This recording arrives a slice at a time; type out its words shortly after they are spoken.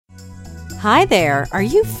Hi there, are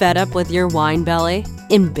you fed up with your wine belly?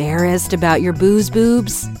 Embarrassed about your booze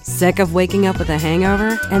boobs? Sick of waking up with a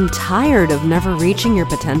hangover? And tired of never reaching your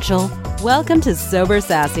potential? Welcome to Sober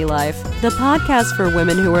Sassy Life, the podcast for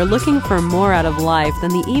women who are looking for more out of life than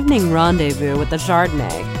the evening rendezvous with the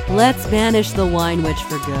Chardonnay. Let's banish the wine witch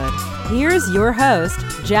for good. Here's your host,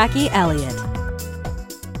 Jackie Elliott.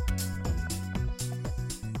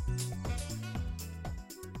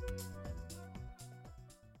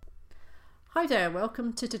 Hi there,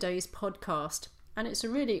 welcome to today's podcast. And it's a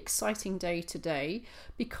really exciting day today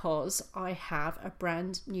because I have a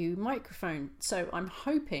brand new microphone. So I'm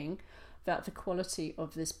hoping that the quality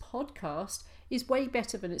of this podcast is way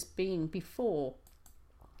better than it's been before.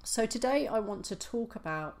 So today I want to talk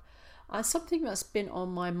about something that's been on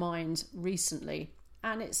my mind recently,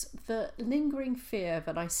 and it's the lingering fear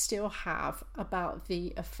that I still have about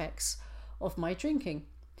the effects of my drinking.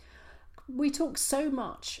 We talk so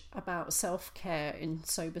much about self-care in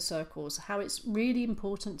sober circles, how it's really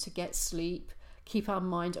important to get sleep, keep our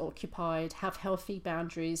mind occupied, have healthy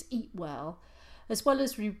boundaries, eat well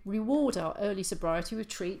as reward our early sobriety with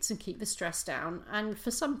treats and keep the stress down. And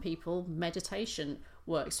for some people, meditation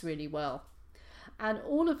works really well. And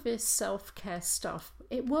all of this self-care stuff,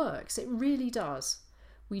 it works, it really does.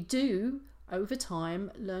 We do, over time,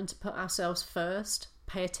 learn to put ourselves first,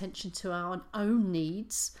 pay attention to our own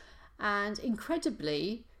needs, and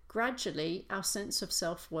incredibly, gradually, our sense of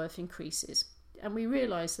self-worth increases. And we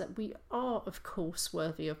realise that we are, of course,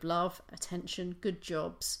 worthy of love, attention, good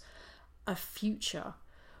jobs, a future.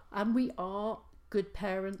 And we are good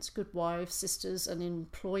parents, good wives, sisters, and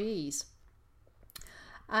employees.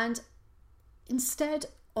 And instead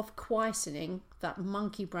of quietening that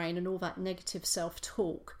monkey brain and all that negative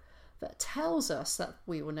self-talk that tells us that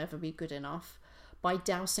we will never be good enough, by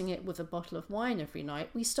dousing it with a bottle of wine every night,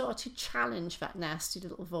 we start to challenge that nasty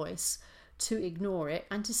little voice, to ignore it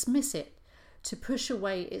and dismiss it, to push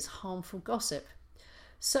away its harmful gossip.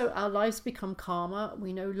 So our lives become calmer,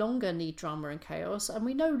 we no longer need drama and chaos, and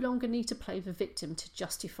we no longer need to play the victim to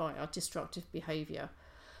justify our destructive behaviour.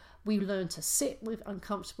 We learn to sit with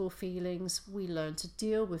uncomfortable feelings, we learn to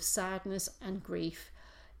deal with sadness and grief,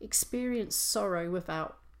 experience sorrow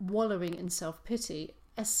without wallowing in self-pity.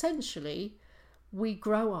 Essentially, we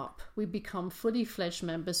grow up, we become fully fledged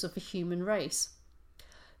members of the human race.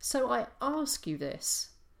 So I ask you this,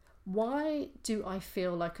 why do I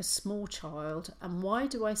feel like a small child, and why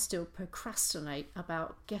do I still procrastinate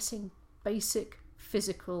about getting basic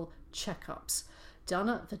physical checkups done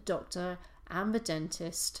at the doctor and the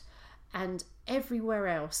dentist and everywhere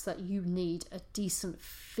else that you need a decent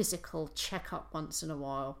physical checkup once in a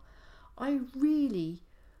while? I really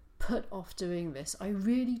put off doing this. I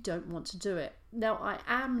really don't want to do it. Now, I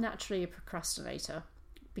am naturally a procrastinator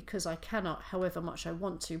because I cannot, however much I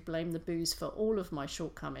want to, blame the booze for all of my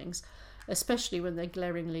shortcomings, especially when they're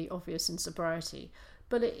glaringly obvious in sobriety.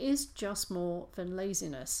 But it is just more than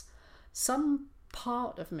laziness. Some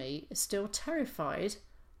part of me is still terrified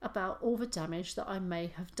about all the damage that I may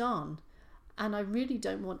have done, and I really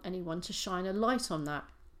don't want anyone to shine a light on that.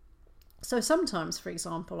 So sometimes, for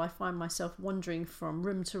example, I find myself wandering from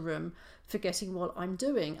room to room, forgetting what I'm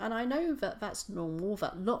doing. And I know that that's normal,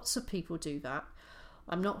 that lots of people do that.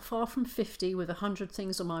 I'm not far from 50 with 100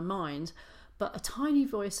 things on my mind, but a tiny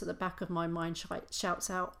voice at the back of my mind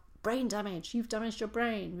shouts out, "Brain damage, you've damaged your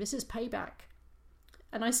brain, this is payback."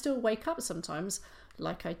 And I still wake up sometimes,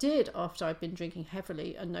 like I did after I've been drinking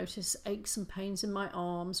heavily, and notice aches and pains in my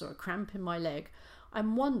arms or a cramp in my leg,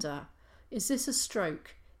 and wonder, is this a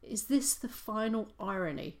stroke? Is this the final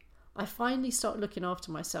irony? I finally start looking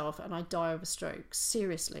after myself and I die of a stroke,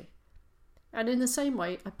 seriously. And in the same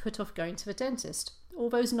way, I put off going to the dentist. All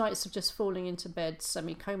those nights of just falling into bed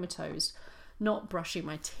semi-comatose, not brushing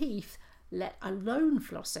my teeth, let alone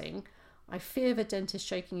flossing, I fear the dentist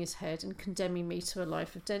shaking his head and condemning me to a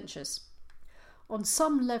life of dentures. On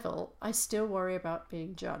some level, I still worry about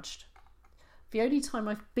being judged. The only time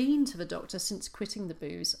I've been to the doctor since quitting the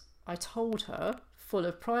booze, I told her, full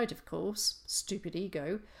of pride of course, stupid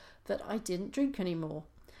ego, that I didn't drink anymore.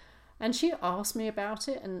 And she asked me about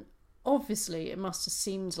it, and obviously it must have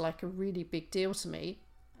seemed like a really big deal to me,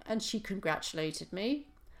 and she congratulated me,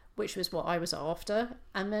 which was what I was after,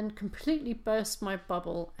 and then completely burst my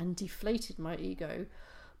bubble and deflated my ego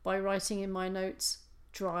by writing in my notes,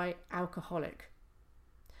 "Dry alcoholic."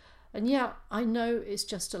 And yeah, I know it's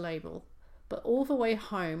just a label, but all the way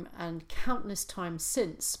home and countless times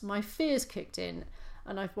since, my fears kicked in,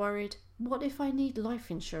 and I've worried, what if I need life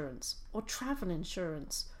insurance or travel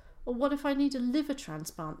insurance? Or what if I need a liver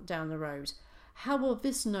transplant down the road? How will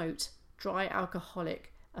this note, "Dry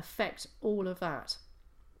alcoholic," affect all of that?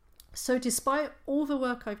 So despite all the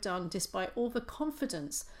work I've done, despite all the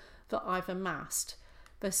confidence that I've amassed,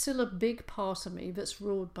 there's still a big part of me that's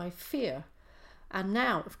ruled by fear. And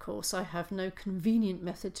now, of course, I have no convenient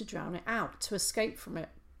method to drown it out, to escape from it.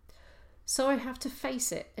 So I have to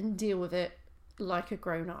face it and deal with it like a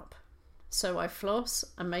grown-up. So I floss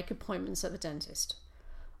and make appointments at the dentist.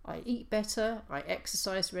 I eat better, I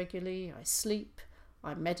exercise regularly, I sleep,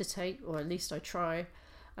 I meditate, or at least I try,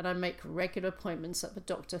 and I make regular appointments at the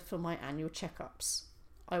doctor for my annual checkups.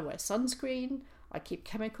 I wear sunscreen, I keep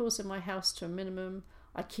chemicals in my house to a minimum,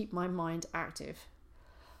 I keep my mind active.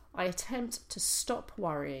 I attempt to stop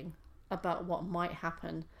worrying about what might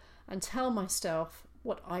happen and tell myself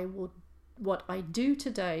what I do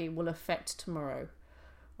today will affect tomorrow.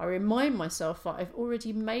 I remind myself that I've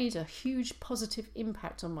already made a huge positive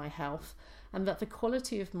impact on my health and that the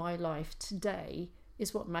quality of my life today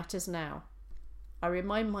is what matters now. I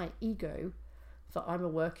remind my ego that I'm a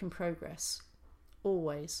work in progress.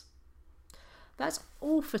 Always. That's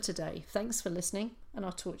all for today. Thanks for listening, and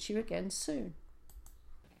I'll talk to you again soon.